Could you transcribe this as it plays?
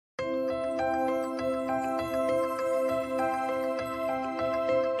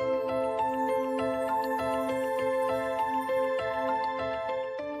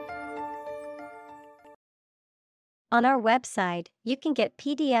On our website, you can get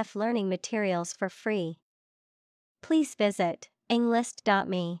PDF learning materials for free. Please visit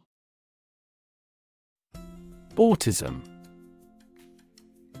englist.me. Autism.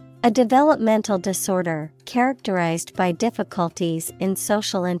 A developmental disorder characterized by difficulties in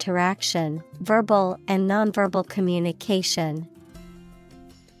social interaction, verbal and nonverbal communication.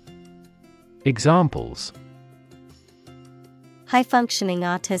 Examples: high-functioning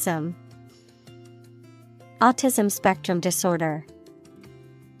autism, autism spectrum disorder.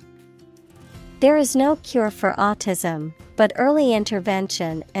 There is no cure for autism, but early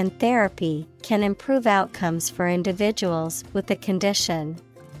intervention and therapy can improve outcomes for individuals with the condition.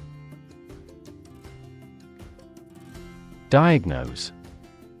 Diagnose.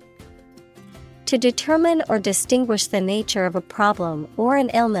 To determine or distinguish the nature of a problem or an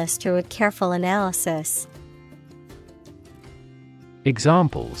illness through a careful analysis.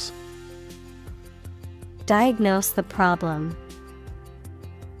 Examples: diagnose the problem,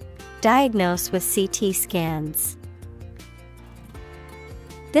 diagnose with CT scans.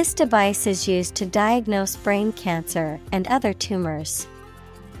 This device is used to diagnose brain cancer and other tumors.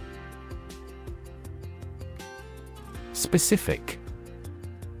 Specific.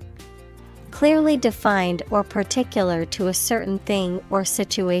 Clearly defined or particular to a certain thing or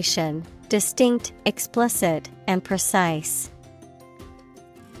situation, distinct, explicit, and precise.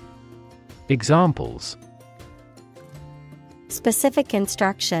 Examples: specific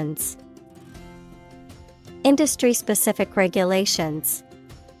instructions, industry-specific regulations.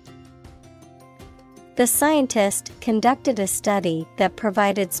 The scientist conducted a study that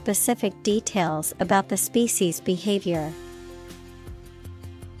provided specific details about the species' behavior.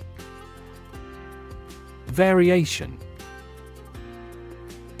 Variation.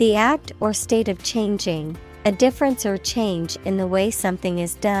 The act or state of changing, a difference or change in the way something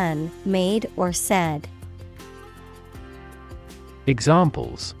is done, made, or said.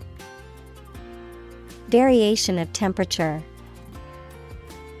 Examples: variation of temperature,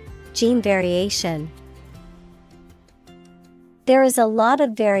 gene variation. There is a lot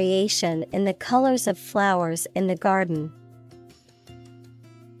of variation in the colors of flowers in the garden.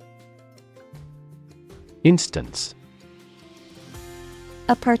 Instance.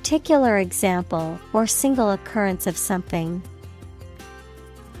 A particular example or single occurrence of something.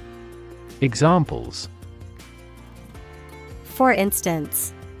 Examples: for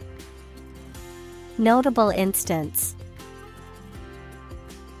instance, notable instance.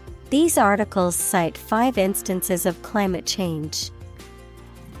 These articles cite 5 instances of climate change.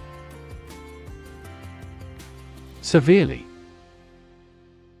 Severely.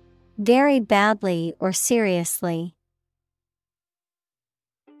 Very badly or seriously.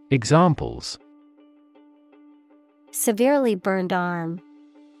 Examples: severely burned arm.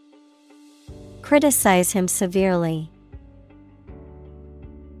 Criticize him severely.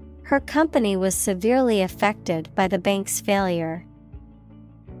 Her company was severely affected by the bank's failure.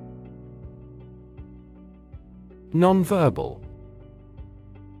 Nonverbal.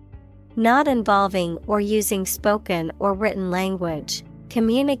 Not involving or using spoken or written language,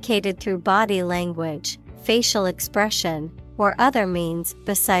 communicated through body language, facial expression, or other means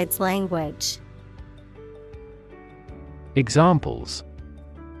besides language. Examples: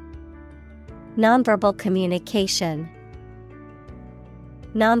 nonverbal communication,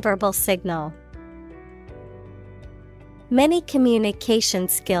 nonverbal signal. Many communication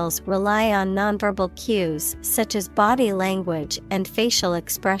skills rely on nonverbal cues such as body language and facial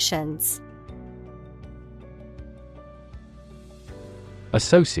expressions.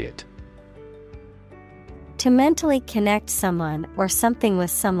 Associate. To mentally connect someone or something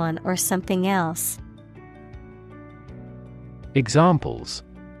with someone or something else. Examples: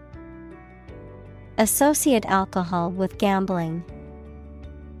 associate alcohol with gambling.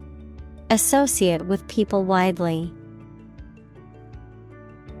 Associate with people widely.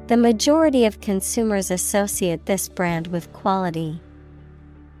 The majority of consumers associate this brand with quality.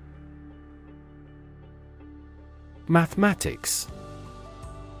 Mathematics.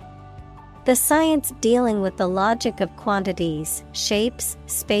 The science dealing with the logic of quantities, shapes,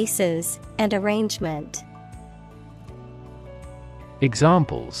 spaces, and arrangement.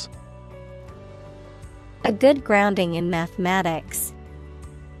 Examples: a good grounding in mathematics.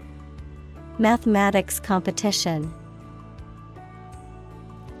 Mathematics competition.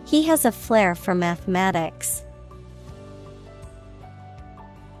 He has a flair for mathematics.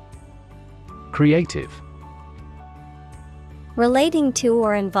 Creative. Relating to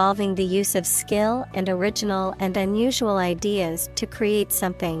or involving the use of skill and original and unusual ideas to create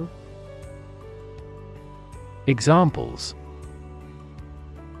something. Examples: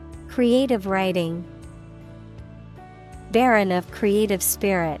 creative writing. barren of creative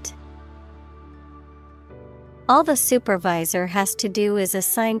spirit. All the supervisor has to do is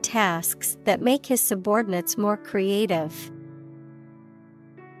assign tasks that make his subordinates more creative.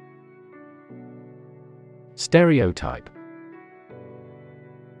 Stereotype.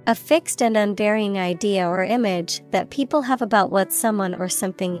 A fixed and unvarying idea or image that people have about what someone or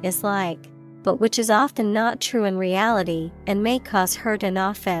something is like, but which is often not true in reality and may cause hurt and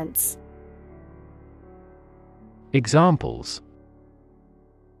offense. Examples: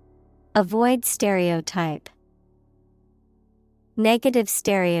 Avoid stereotype. Negative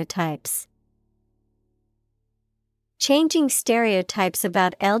stereotypes. Changing stereotypes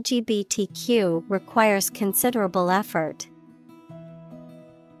about LGBTQ requires considerable effort.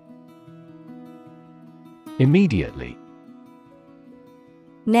 Immediately.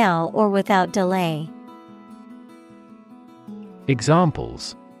 Now or without delay.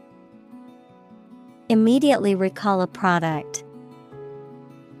 Examples: Immediately recall a product.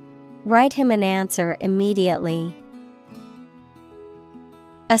 Write him an answer immediately.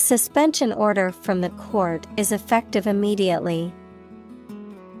 A suspension order from the court is effective immediately.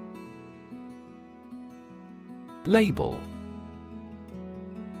 Label.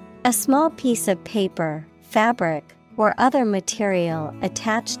 A small piece of paper, fabric, or other material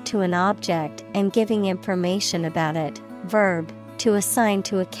attached to an object and giving information about it. Verb, to assign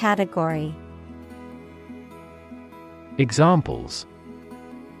to a category. Examples: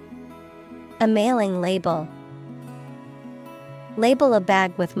 A mailing label. Label a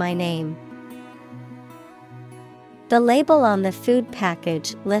bag with my name. The label on the food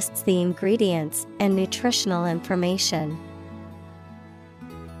package lists the ingredients and nutritional information.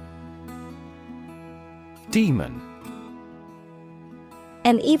 Demon.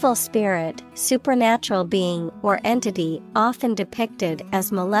 An evil spirit, supernatural being or entity often depicted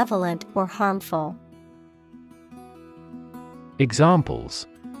as malevolent or harmful. Examples: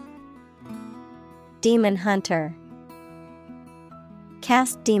 Demon hunter.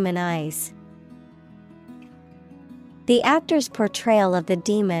 Cast demon eyes. The actor's portrayal of the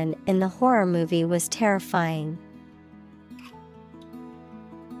demon in the horror movie was terrifying.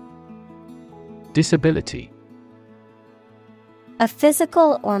 Disability. A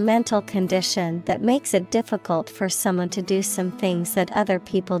physical or mental condition that makes it difficult for someone to do some things that other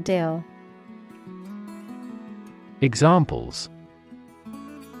people do. Examples: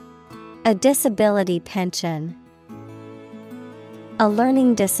 A disability pension. A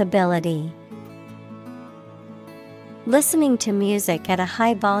learning disability. Listening to music at a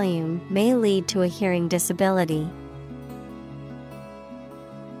high volume may lead to a hearing disability.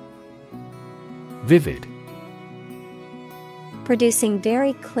 Vivid. Producing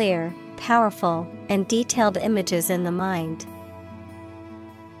very clear, powerful, and detailed images in the mind.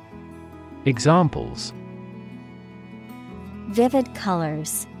 Examples: Vivid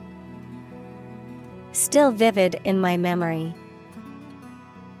colors. Still vivid in my memory.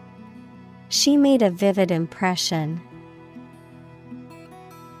 She made a vivid impression.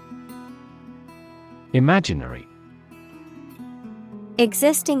 Imaginary.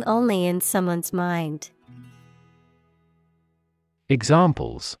 Existing only in someone's mind.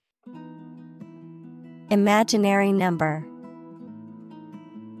 Examples: Imaginary number.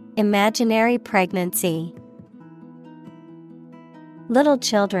 Imaginary pregnancy. Little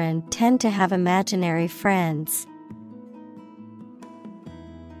children tend to have imaginary friends.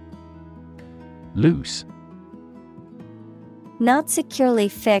 Loose. Not securely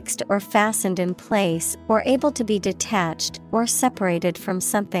fixed or fastened in place or able to be detached or separated from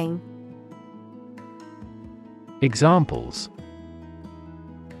something. Examples: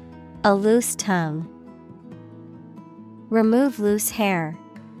 A loose tongue. Remove loose hair.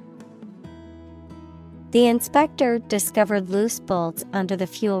 The inspector discovered loose bolts under the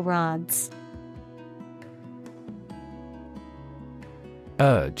fuel rods.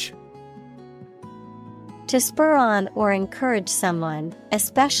 Urge. To spur on or encourage someone,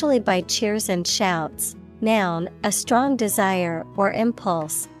 especially by cheers and shouts. Noun, a strong desire or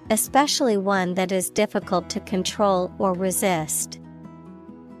impulse, especially one that is difficult to control or resist.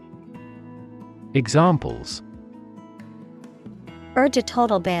 Examples: Urge a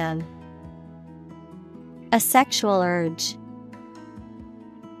total ban. A sexual urge.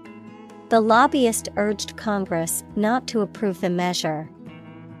 The lobbyist urged Congress not to approve the measure.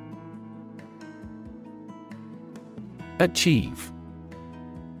 Achieve.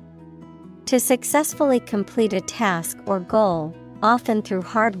 To successfully complete a task or goal, often through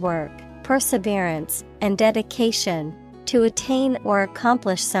hard work, perseverance, and dedication, to attain or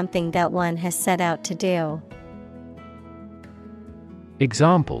accomplish something that one has set out to do.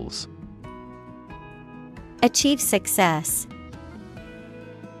 Examples: Achieve success.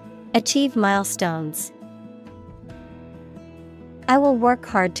 Achieve milestones. I will work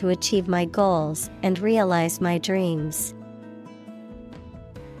hard to achieve my goals and realize my dreams.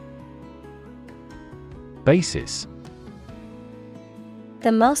 Basis.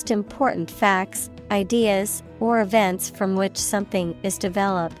 The most important facts, ideas, or events from which something is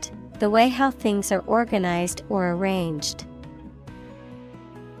developed, the way how things are organized or arranged.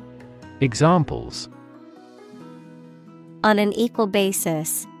 Examples. On an equal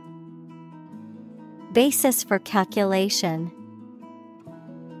basis. Basis for calculation.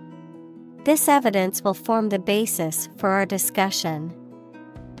 This evidence will form the basis for our discussion.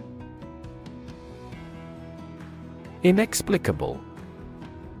 Inexplicable.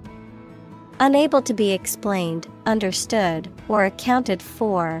 Unable to be explained, understood, or accounted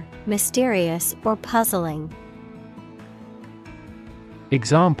for, mysterious or puzzling.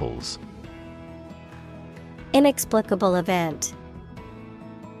 Examples. Inexplicable event.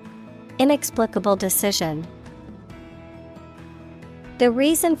 Inexplicable decision. The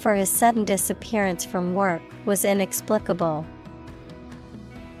reason for his sudden disappearance from work was inexplicable.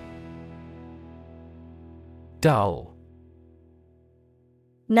 Dull.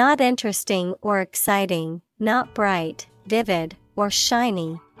 Not interesting or exciting, not bright, vivid, or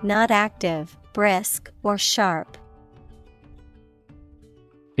shiny, not active, brisk, or sharp.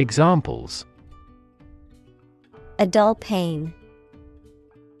 Examples. A dull pain.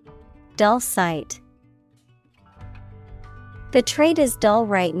 Dull sight. The trade is dull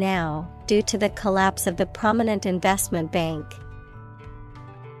right now due to the collapse of the prominent investment bank.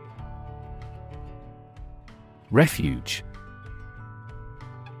 Refuge.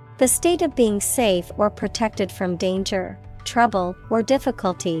 The state of being safe or protected from danger, trouble, or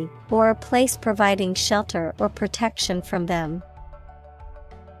difficulty, or a place providing shelter or protection from them.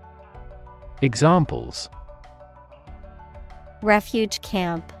 Examples. Refuge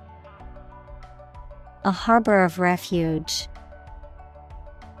camp. A harbor of refuge.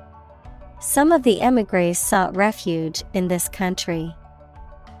 Some of the émigrés sought refuge in this country.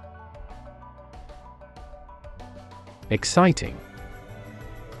 Exciting.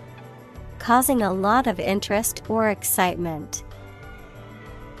 Causing a lot of interest or excitement.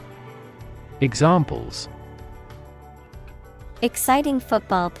 Examples. Exciting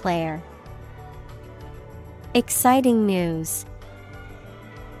football player. Exciting news.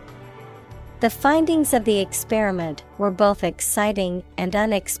 The findings of the experiment were both exciting and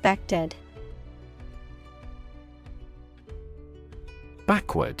unexpected.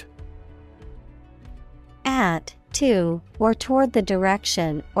 Backward. At, to, or toward the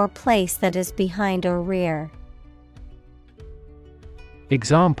direction or place that is behind or rear.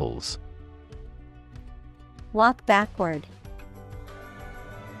 Examples. Walk backward.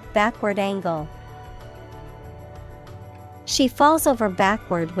 Backward angle. She falls over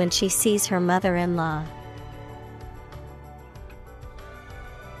backward when she sees her mother-in-law.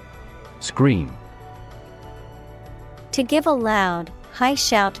 Scream. To give a loud, high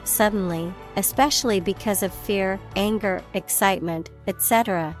shout suddenly, especially because of fear, anger, excitement,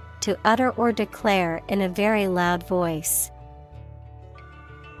 etc., to utter or declare in a very loud voice.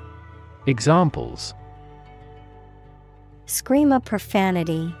 Examples. Scream a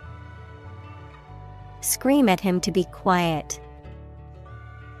profanity. Scream at him to be quiet.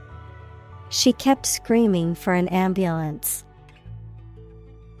 She kept screaming for an ambulance.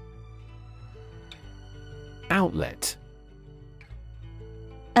 Outlet.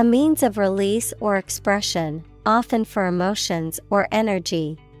 A means of release or expression, often for emotions or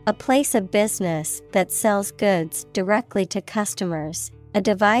energy, a place of business that sells goods directly to customers, a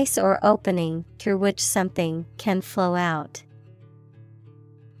device or opening through which something can flow out.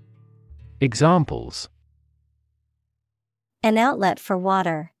 Examples. An outlet for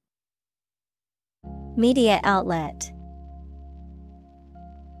water. Media outlet.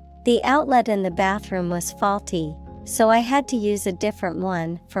 The outlet in the bathroom was faulty, so I had to use a different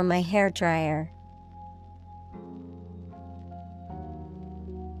one for my hairdryer.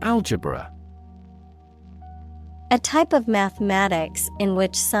 Algebra. A type of mathematics in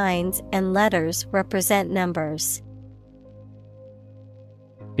which signs and letters represent numbers.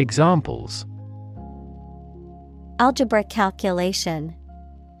 Examples. Algebra calculation.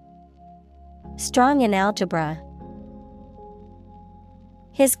 Strong in algebra.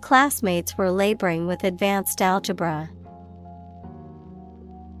 His classmates were laboring with advanced algebra.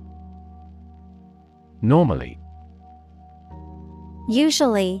 Normally.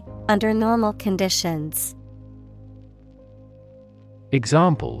 Usually, under normal conditions.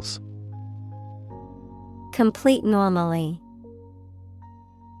 Examples. Complete normally.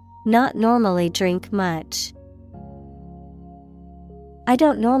 Not normally drink much. I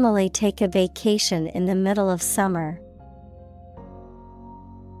don't normally take a vacation in the middle of summer.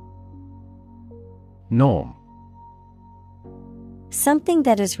 Norm. Something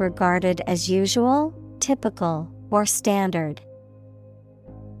that is regarded as usual, typical, or standard.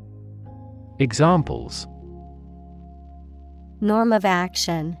 Examples: Norm of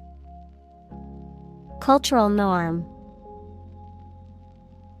action. Cultural norm.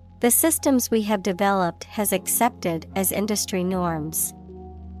 The systems we have developed has accepted as industry norms.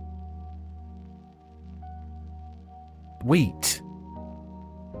 Wheat.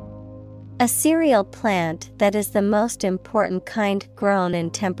 A cereal plant that is the most important kind grown in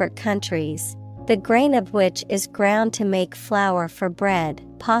temperate countries, the grain of which is ground to make flour for bread,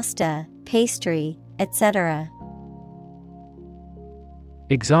 pasta, pastry, etc.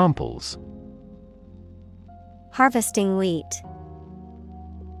 Examples: Harvesting wheat.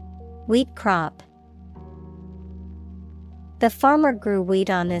 Wheat crop. The farmer grew wheat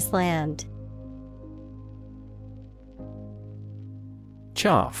on his land.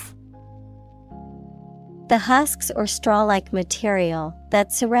 Chaff. The husks or straw-like material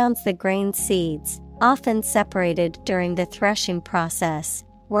that surrounds the grain seeds, often separated during the threshing process,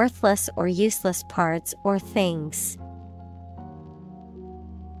 worthless or useless parts or things.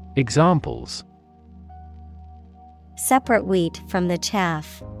 Examples: Separate wheat from the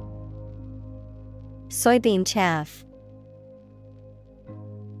chaff. Soybean chaff.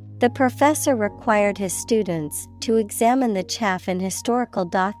 The professor required his students to examine the chaff in historical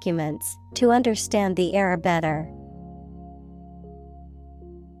documents to understand the era better.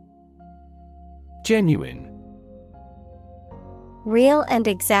 Genuine. Real and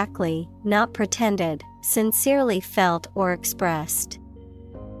exactly, not pretended, sincerely felt or expressed.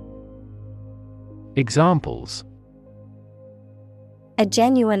 Examples: A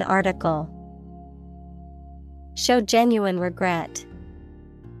genuine article. Show genuine regret.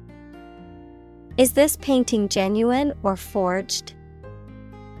 Is this painting genuine or forged?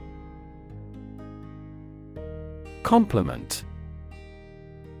 Compliment.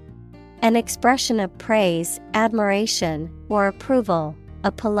 An expression of praise, admiration, or approval,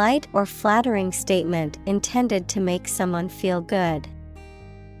 a polite or flattering statement intended to make someone feel good.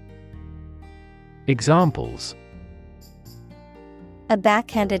 Examples: A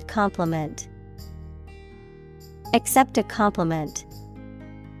backhanded compliment. Accept a compliment.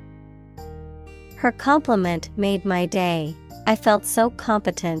 Her compliment made my day. I felt so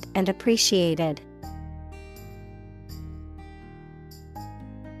competent and appreciated.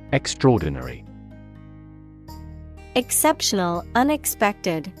 Extraordinary. Exceptional,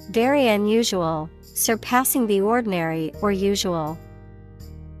 unexpected, very unusual, surpassing the ordinary or usual.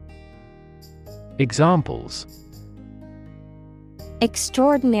 Examples: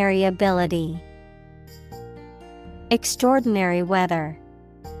 Extraordinary ability. Extraordinary weather.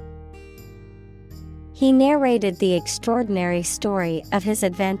 He narrated the extraordinary story of his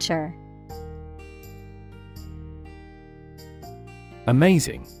adventure.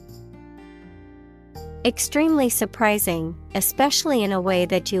 Amazing. Extremely surprising, especially in a way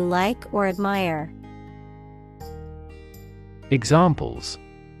that you like or admire. Examples: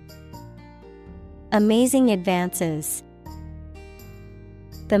 Amazing advances.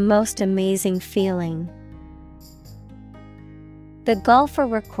 The most amazing feeling. The golfer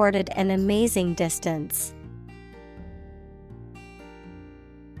recorded an amazing distance.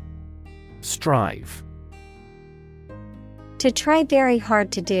 Strive. To try very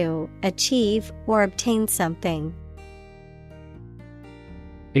hard to do, achieve, or obtain something.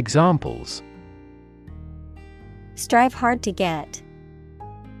 Examples: Strive hard to get.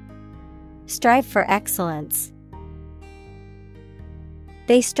 Strive for excellence.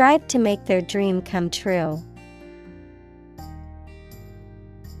 They strive to make their dream come true.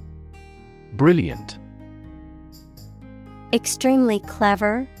 Brilliant. Extremely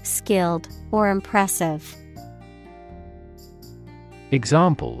clever, skilled, or impressive.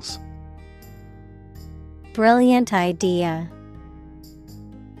 Examples: Brilliant idea.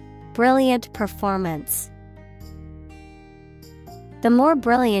 Brilliant performance. The more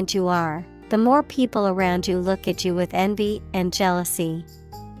brilliant you are, the more people around you look at you with envy and jealousy.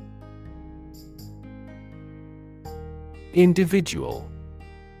 Individual.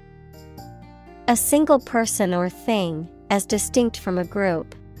 A single person or thing, as distinct from a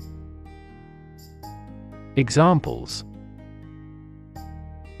group. Examples: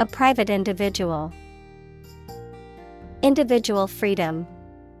 A private individual. Individual freedom.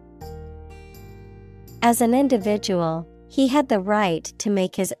 As an individual, he had the right to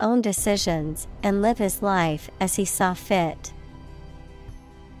make his own decisions and live his life as he saw fit.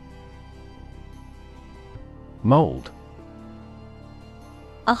 Mold.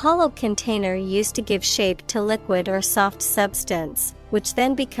 A hollow container used to give shape to liquid or soft substance, which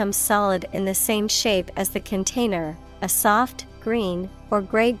then becomes solid in the same shape as the container, a soft, green, or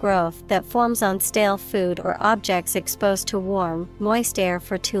gray growth that forms on stale food or objects exposed to warm, moist air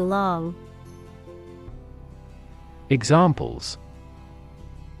for too long. Examples: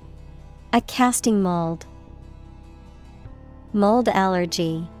 a casting mold, mold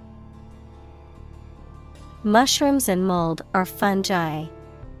allergy. Mushrooms and mold are fungi.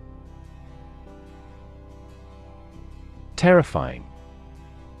 Terrifying.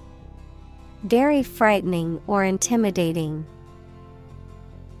 Very frightening or intimidating.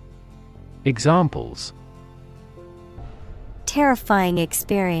 Examples: terrifying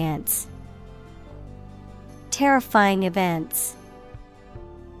experience, terrifying events.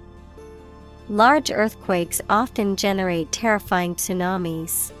 Large earthquakes often generate terrifying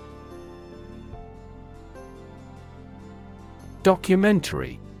tsunamis.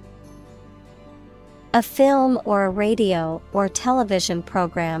 Documentary. A film or a radio or television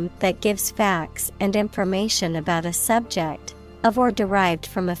program that gives facts and information about a subject, of or derived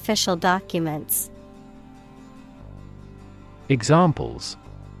from official documents. Examples: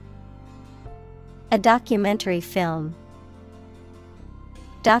 a documentary film,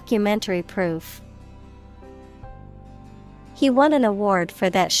 documentary proof. He won an award for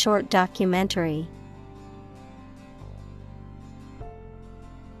that short documentary.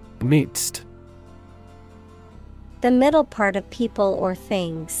 Midst. The middle part of people or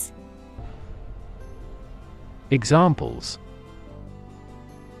things. Examples: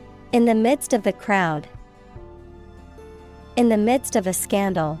 in the midst of the crowd, in the midst of a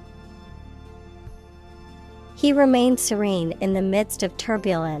scandal. He remained serene in the midst of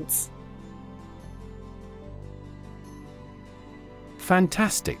turbulence.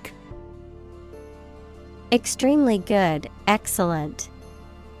 Fantastic. Extremely good, excellent.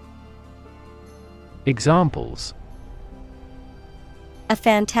 Examples: a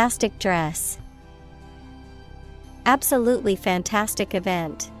fantastic dress, absolutely fantastic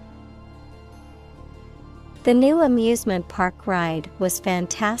event. The new amusement park ride was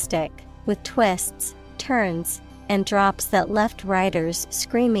fantastic, with twists, turns, and drops that left riders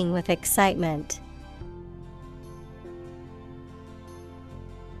screaming with excitement.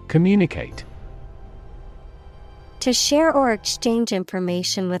 Communicate. To share or exchange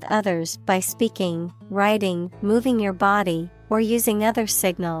information with others by speaking, writing, moving your body, or using other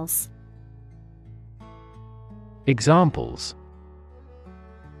signals. Examples: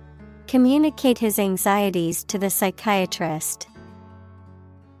 communicate his anxieties to the psychiatrist.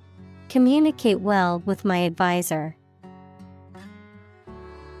 Communicate well with my advisor.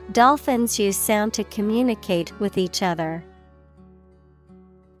 Dolphins use sound to communicate with each other.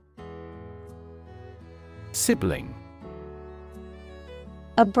 Sibling.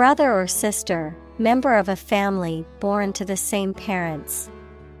 A brother or sister, member of a family born to the same parents.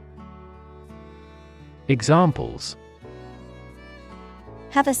 Examples: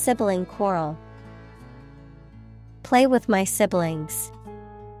 have a sibling quarrel. Play with my siblings.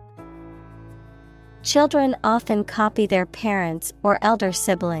 Children often copy their parents or elder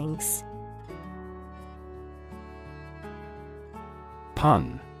siblings.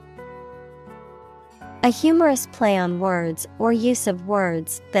 Pun. A humorous play on words or use of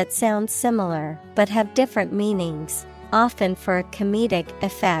words that sound similar but have different meanings, often for a comedic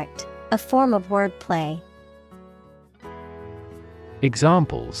effect, a form of wordplay.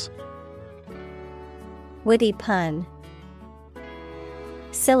 Examples: witty pun,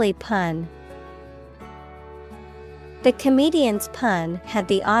 silly pun. The comedian's pun had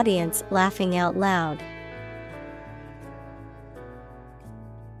the audience laughing out loud.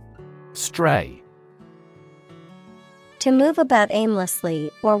 Stray. To move about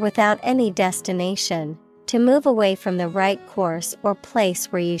aimlessly or without any destination, to move away from the right course or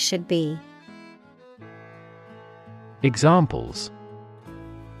place where you should be. Examples: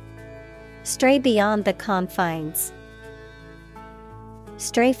 stray beyond the confines.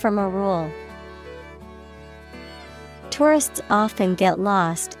 Stray from a rule. Tourists often get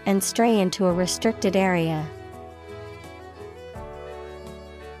lost and stray into a restricted area.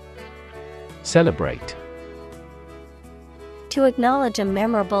 Celebrate. To acknowledge a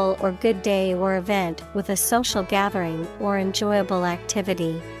memorable or good day or event with a social gathering or enjoyable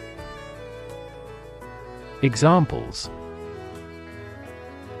activity. Examples: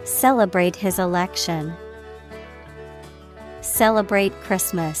 celebrate his election. Celebrate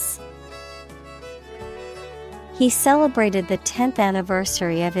Christmas. He celebrated the 10th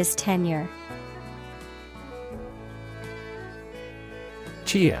anniversary of his tenure.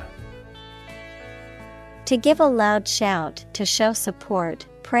 To To give a loud shout to show support,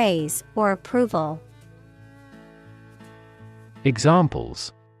 praise, or approval.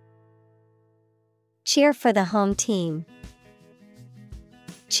 Examples: Cheer for the home team.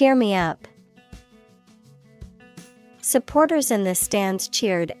 Cheer me up. Supporters in the stands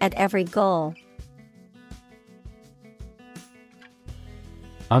cheered at every goal.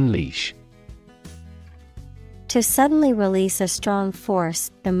 Unleash. To suddenly release a strong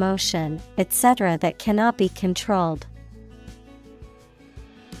force, emotion, etc. that cannot be controlled.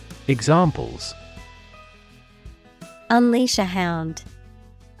 Examples: Unleash a hound.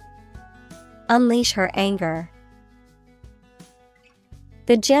 Unleash her anger.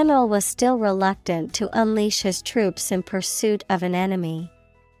 The general was still reluctant to unleash his troops in pursuit of an enemy.